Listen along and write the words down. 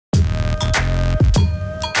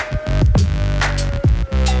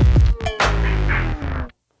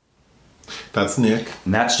That's Nick.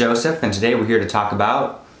 And that's Joseph, and today we're here to talk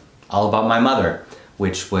about All About My Mother,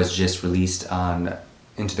 which was just released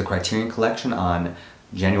into the Criterion Collection on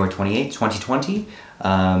January 28, 2020.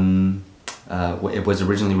 It was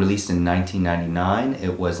originally released in 1999.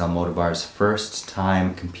 It was Almodóvar's first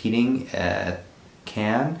time competing at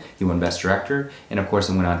Cannes. He won Best Director, and of course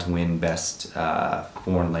it went on to win Best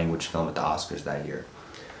Foreign Language Film at the Oscars that year.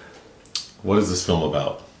 What is this film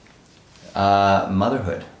about?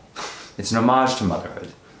 Motherhood. It's an homage to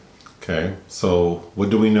motherhood. Okay, so what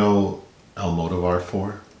do we know Almodóvar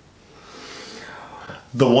for?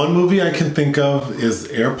 The one movie I can think of is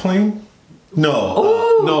Airplane.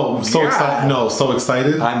 No, so excited. No, so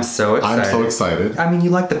excited. I'm so excited. I'm so excited. I mean,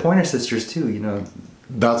 you like the Pointer Sisters too, you know.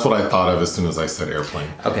 That's what I thought of as soon as I said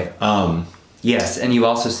Airplane. Okay. Yes, and you've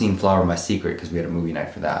also seen Flower My Secret because we had a movie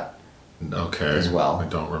night for that. Okay. As well. I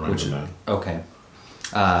don't remember that. Okay.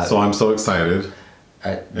 So I'm so excited.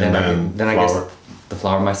 Then I guess The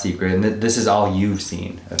Flower My Secret, and this is all you've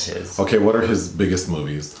seen of his. Okay, what are his biggest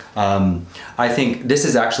movies? I think this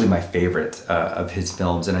is actually my favorite of his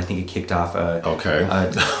films, and I think it kicked off to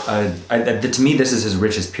me, this is his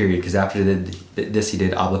richest period, because after this he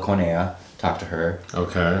did Habla con ella, Talk to Her.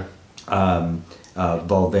 Okay.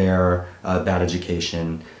 Volver, Bad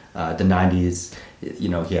Education, the 90s, you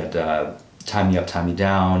know, he had Tie Me Up, Tie Me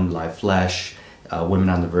Down, Live Flesh, Women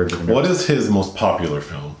on the Verge of... What is his most popular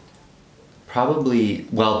film? Probably,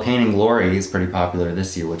 well, Pain and Glory is pretty popular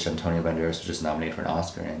this year, which Antonia was just nominated for an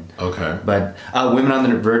Oscar in. Okay. But Women on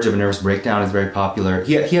the Verge of a Nervous Breakdown is very popular.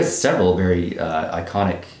 He has several very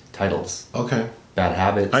iconic titles. Okay. Bad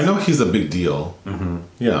Habits. I know he's a big deal. Mm-hmm.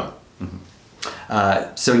 Yeah.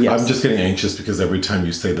 Mm-hmm. So yes. I'm just getting anxious because every time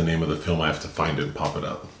you say the name of the film, I have to find it and pop it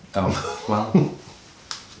up. Oh, well.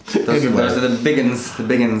 Those are the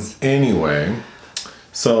biggins. Anyway.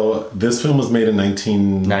 So this film was made in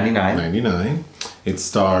 1999. It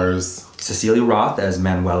stars Cecilia Roth as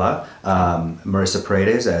Manuela, Marisa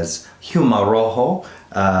Paredes as Huma Rojo,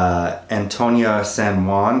 Antonia San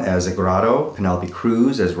Juan as Agrado, Penelope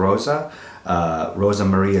Cruz as Rosa, Rosa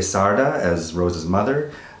Maria Sarda as Rosa's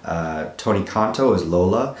mother, Tony Canto as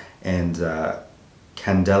Lola, and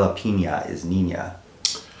Candela Pina as Nina.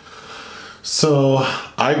 So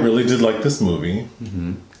I really did like this movie.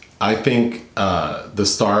 Mm-hmm. I think the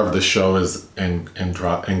star of the show is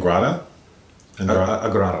Agrado,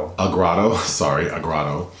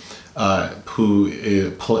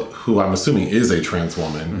 who I'm assuming is a trans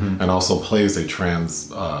woman, mm-hmm. and also plays a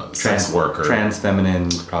trans sex worker. Trans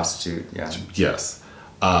feminine prostitute, yeah. Yes.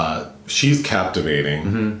 She's captivating.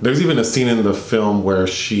 Mm-hmm. There's even a scene in the film where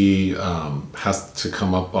she has to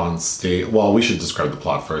come up on stage. Well, we should describe the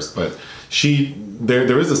plot first, but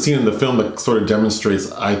there is a scene in the film that sort of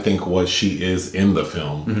demonstrates, I think, what she is in the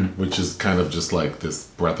film, mm-hmm. which is kind of just like this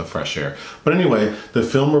breath of fresh air. But anyway, the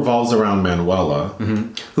film revolves around Manuela,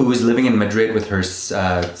 mm-hmm. who is living in Madrid with her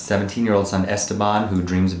 17-year-old son Esteban, who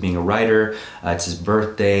dreams of being a writer. It's his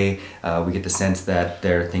birthday. We get the sense that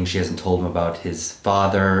there are things she hasn't told him about his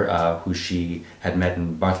father, who she had met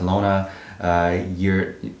in Barcelona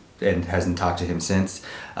and hasn't talked to him since.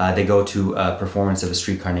 They go to a performance of A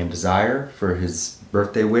Streetcar Named Desire for his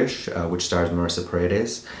birthday wish, which stars Marisa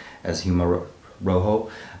Paredes as Huma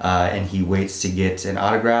Rojo. And he waits to get an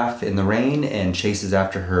autograph in the rain and chases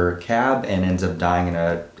after her cab and ends up dying in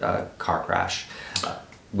a car crash,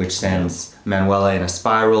 which sends Manuela in a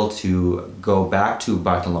spiral to go back to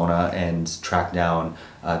Barcelona and track down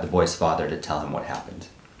the boy's father to tell him what happened.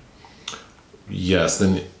 Yes,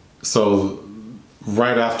 and so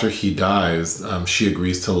right after he dies, she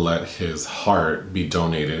agrees to let his heart be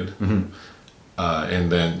donated. Mm-hmm.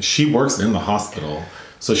 And then she works in the hospital,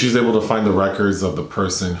 so she's able to find the records of the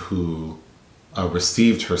person who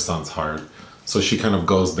received her son's heart. So she kind of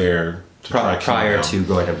goes there to prior to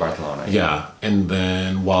going to Barcelona. Yeah, and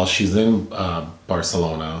then while she's in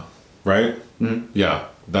Barcelona, right? Mm-hmm. Yeah,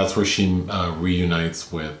 that's where she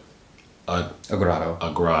reunites with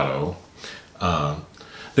Agrado.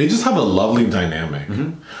 They just have a lovely dynamic.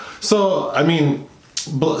 Mm-hmm. So, I mean,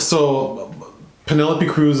 Penelope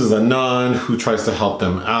Cruz is a nun who tries to help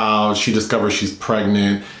them out. She discovers she's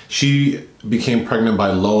pregnant. She became pregnant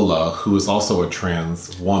by Lola, who is also a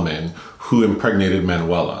trans woman, who impregnated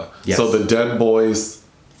Manuela. Yes. So the dead boy's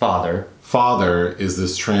father is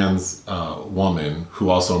this trans woman who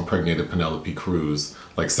also impregnated Penelope Cruz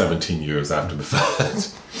like 17 years after the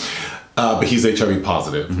fact. But he's HIV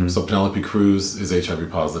positive. Mm-hmm. So Penelope Cruz is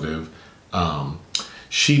HIV positive.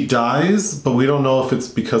 She dies, but we don't know if it's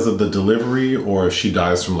because of the delivery or if she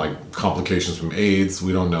dies from like complications from AIDS.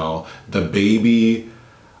 We don't know. The baby,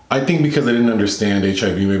 I think because I didn't understand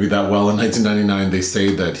HIV maybe that well in 1999, they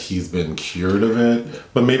say that he's been cured of it,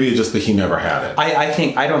 but maybe it's just that he never had it.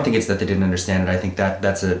 I don't think it's that they didn't understand it. I think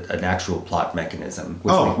that's an actual plot mechanism,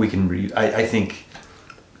 which we can read. I think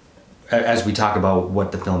as we talk about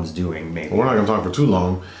what the film's doing, maybe. We're not going to talk for too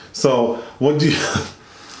long. So, what do you...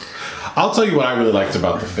 I'll tell you what I really liked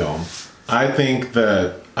about the film. I think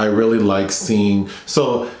that I really like seeing...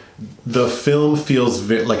 So, the film feels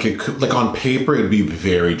like it could... Like, on paper, it'd be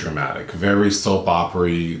very dramatic. Very soap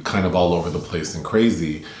opera-y, kind of all over the place and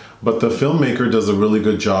crazy. But the filmmaker does a really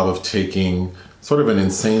good job of taking sort of an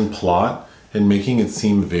insane plot and making it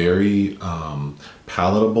seem very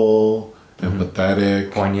palatable,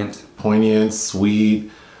 empathetic... Poignant, sweet,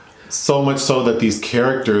 so much so that these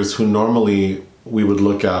characters who normally we would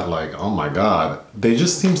look at like, oh my God, they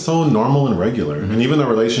just seem so normal and regular. And even the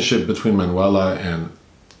relationship between Manuela and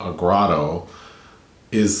Agrado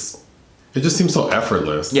it just seems so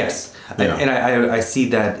effortless. Yes. Yeah. And I see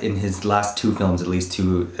that in his last two films, at least,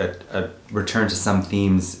 to return to some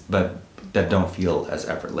themes, but that don't feel as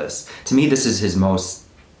effortless. To me, this is his most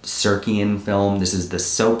Circean film. This is the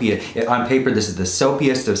soapiest, on paper, this is the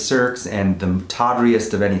soapiest of Cirques and the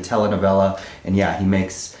tawdriest of any telenovela. And yeah, he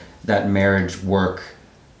makes that marriage work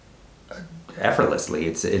effortlessly.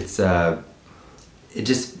 It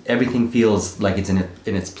just, everything feels like it's in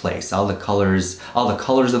its place. All the colors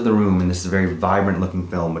of the room, and this is a very vibrant looking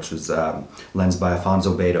film, which was lensed by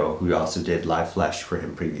Afonso Beto, who also did Live Flesh for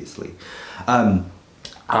him previously.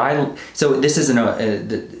 So this is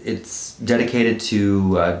it's dedicated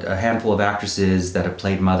to a handful of actresses that have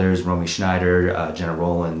played mothers: Romy Schneider, Jenna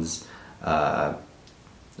Rollins, I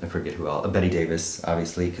forget who else, Betty Davis,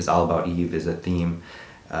 obviously, because All About Eve is a theme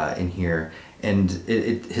in here. And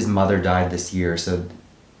his mother died this year, so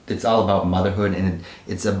it's all about motherhood, and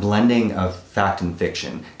it's a blending of fact and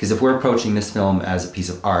fiction. Because if we're approaching this film as a piece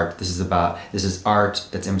of art, this is art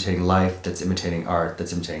that's imitating life, that's imitating art,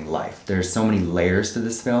 that's imitating life. There's so many layers to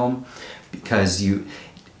this film, because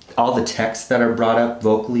all the texts that are brought up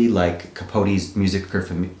vocally, like Capote's Music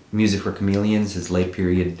for Chameleons, his late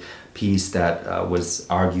period piece that was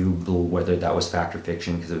arguable whether that was fact or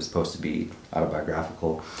fiction because it was supposed to be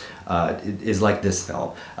autobiographical, is like this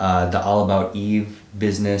film. The All About Eve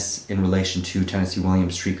business in relation to Tennessee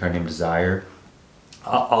Williams' Streetcar Named Desire,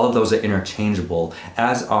 all of those are interchangeable,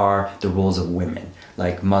 as are the roles of women,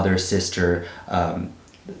 like mother, sister,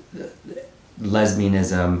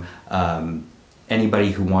 lesbianism,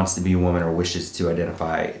 anybody who wants to be a woman or wishes to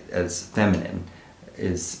identify as feminine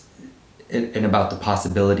and about the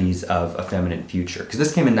possibilities of a feminine future. Because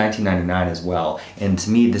this came in 1999 as well, and to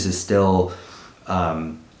me this is still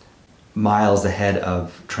miles ahead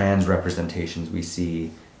of trans representations we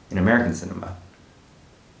see in American cinema.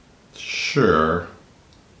 Sure.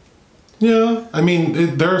 Yeah, I mean,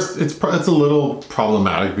 it's a little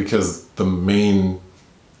problematic because the main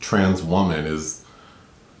trans woman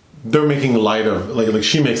they're making light of, like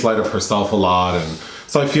she makes light of herself a lot, and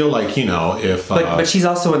so I feel like, if... But she's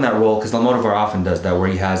also in that role, because Almodóvar often does that, where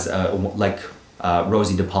he has,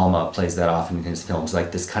 Rosie De Palma plays that often in his films,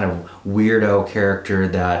 like this kind of weirdo character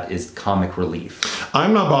that is comic relief.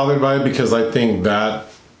 I'm not bothered by it because I think that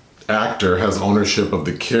actor has ownership of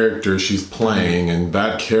the character she's playing, and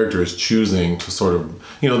that character is choosing to sort of...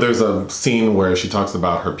 there's a scene where she talks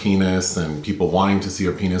about her penis and people wanting to see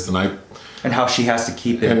her penis, and how she has to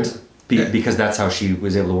keep it... because that's how she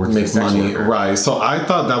was able to work make money, right? So I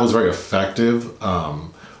thought that was very effective.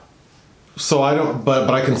 So I don't, but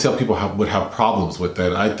I can see how people would have problems with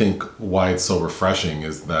it. I think why it's so refreshing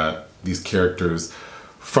is that these characters,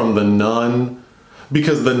 from the nun,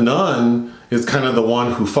 because the nun is kind of the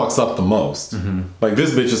one who fucks up the most. Mm-hmm. Like,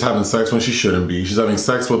 this bitch is having sex when she shouldn't be. She's having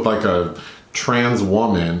sex with like a trans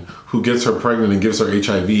woman who gets her pregnant and gives her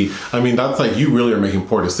HIV. I mean, that's like, you really are making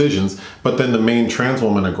poor decisions. But then the main trans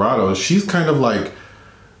woman, Agrado, she's kind of like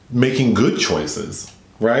making good choices,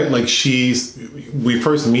 right? Like, we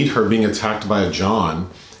first meet her being attacked by a John,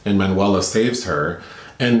 and Manuela saves her.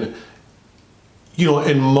 And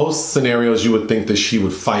in most scenarios you would think that she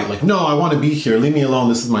would fight, like, no, I want to be here, leave me alone,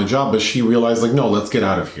 this is my job. But she realized, like, no, let's get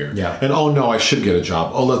out of here. Yeah. And oh no, I should get a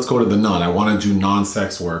job. Oh, let's go to the nun, I want to do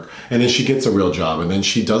non-sex work. And then she gets a real job, and then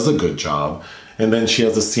she does a good job. And then she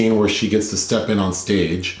has a scene where she gets to step in on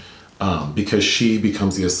stage because she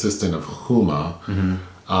becomes the assistant of Huma.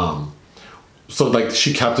 Mm-hmm. So like,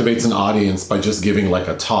 she captivates an audience by just giving like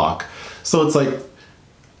a talk. So it's like,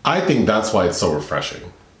 I think that's why it's so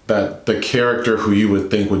refreshing. That the character who you would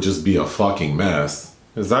think would just be a fucking mess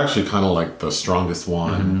is actually kind of like the strongest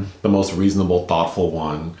one, mm-hmm. the most reasonable, thoughtful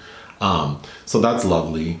one. So that's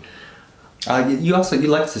lovely. You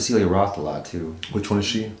like Cecilia Roth a lot too. Which one is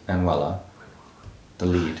she? Manuela, the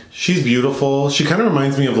lead. She's beautiful. She kind of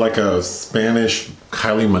reminds me of like a Spanish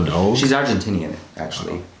Kylie Minogue. She's Argentinian,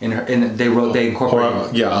 actually. They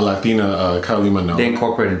incorporated. A Latina Kylie Minogue. They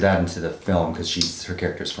incorporated that into the film because her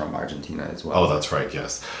character's from Argentina as well. Oh, that's right.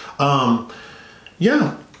 Yes.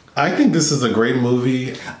 Yeah, I think this is a great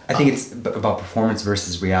movie. I think it's about performance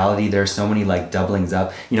versus reality. There are so many like doublings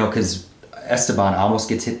up, because Esteban almost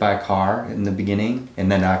gets hit by a car in the beginning,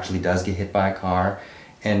 and then actually does get hit by a car,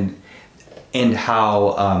 and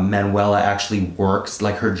how Manuela actually works.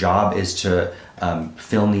 Like her job is to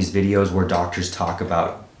film these videos where doctors talk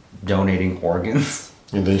about donating organs,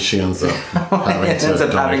 and then she ends up having to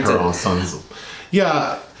donate her own sons.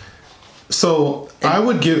 Yeah. So I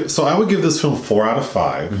would give this film 4 out of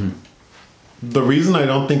 5. Mm-hmm. The reason I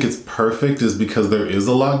don't think it's perfect is because there is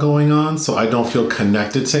a lot going on, so I don't feel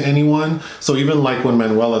connected to anyone. So even like when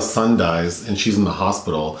Manuela's son dies and she's in the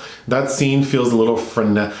hospital, that scene feels a little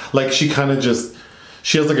frenetic. Like she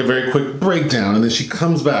has like a very quick breakdown, and then she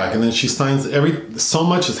comes back, and then she signs so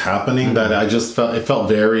much is happening. Mm-hmm. That I just felt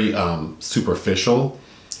very superficial.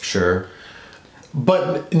 Sure.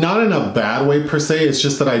 But not in a bad way per se. It's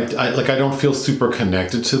just that I don't feel super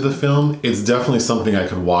connected to the film. It's definitely something I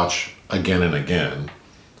could watch again and again,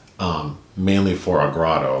 mainly for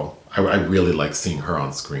Agrado. I really like seeing her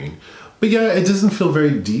on screen. But yeah, it doesn't feel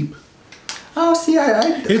very deep. Oh, see,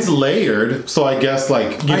 it's layered, so I guess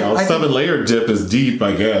 7-layer dip is deep,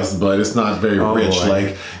 I guess, but it's not very rich.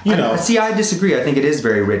 See, I disagree. I think it is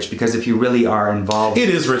very rich because if you really are involved, it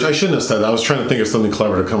is rich. I shouldn't have said that. I was trying to think of something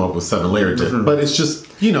clever to come up with 7-layer dip, but it's just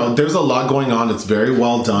there's a lot going on. It's very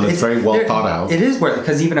well done. It's very well thought out. It is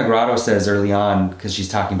because even Agrado says early on, because she's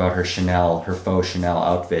talking about her faux Chanel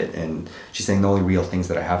outfit, and she's saying the only real things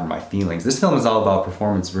that I have are my feelings. This film is all about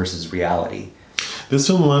performance versus reality. This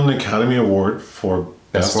film won an Academy Award for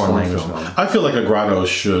Best Foreign Film. I feel like Agrado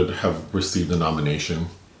should have received a nomination.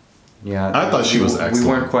 Yeah, I thought she was excellent. We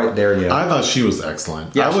weren't quite there yet. I thought she was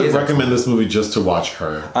excellent. Yeah, I would recommend this movie just to watch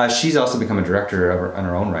her. She's also become a director on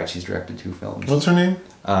her own right. She's directed 2 films. What's her name?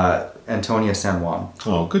 Antonia San Juan.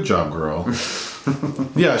 Oh, good job, girl.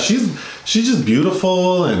 Yeah, she's just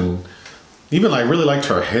beautiful, and even I really liked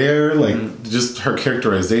her hair, just her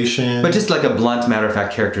characterization. But just like a blunt,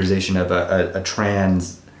 matter-of-fact characterization of a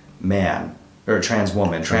trans man or a trans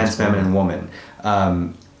woman, trans feminine woman.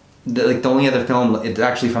 The only other film, it's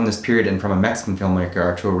actually from this period and from a Mexican filmmaker,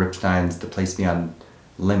 Arturo Ripstein's The Place Beyond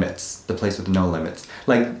Limits, The Place with No Limits.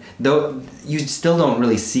 Though you still don't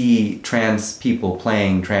really see trans people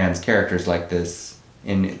playing trans characters like this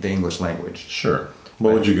in the English language. Sure.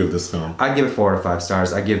 What would you give this film? I'd give it 4 out of 5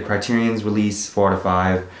 stars. I give Criterion's release 4 out of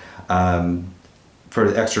 5. For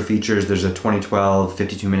the extra features, there's a 2012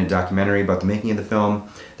 52-minute documentary about the making of the film.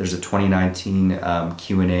 There's a 2019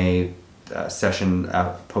 Q&A session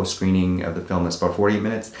post-screening of the film that's about 48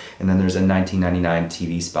 minutes. And then there's a 1999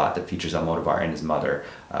 TV spot that features Almodóvar and his mother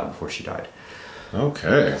before she died.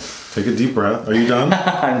 Okay. Take a deep breath. Are you done?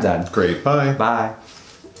 I'm done. Great. Bye. Bye.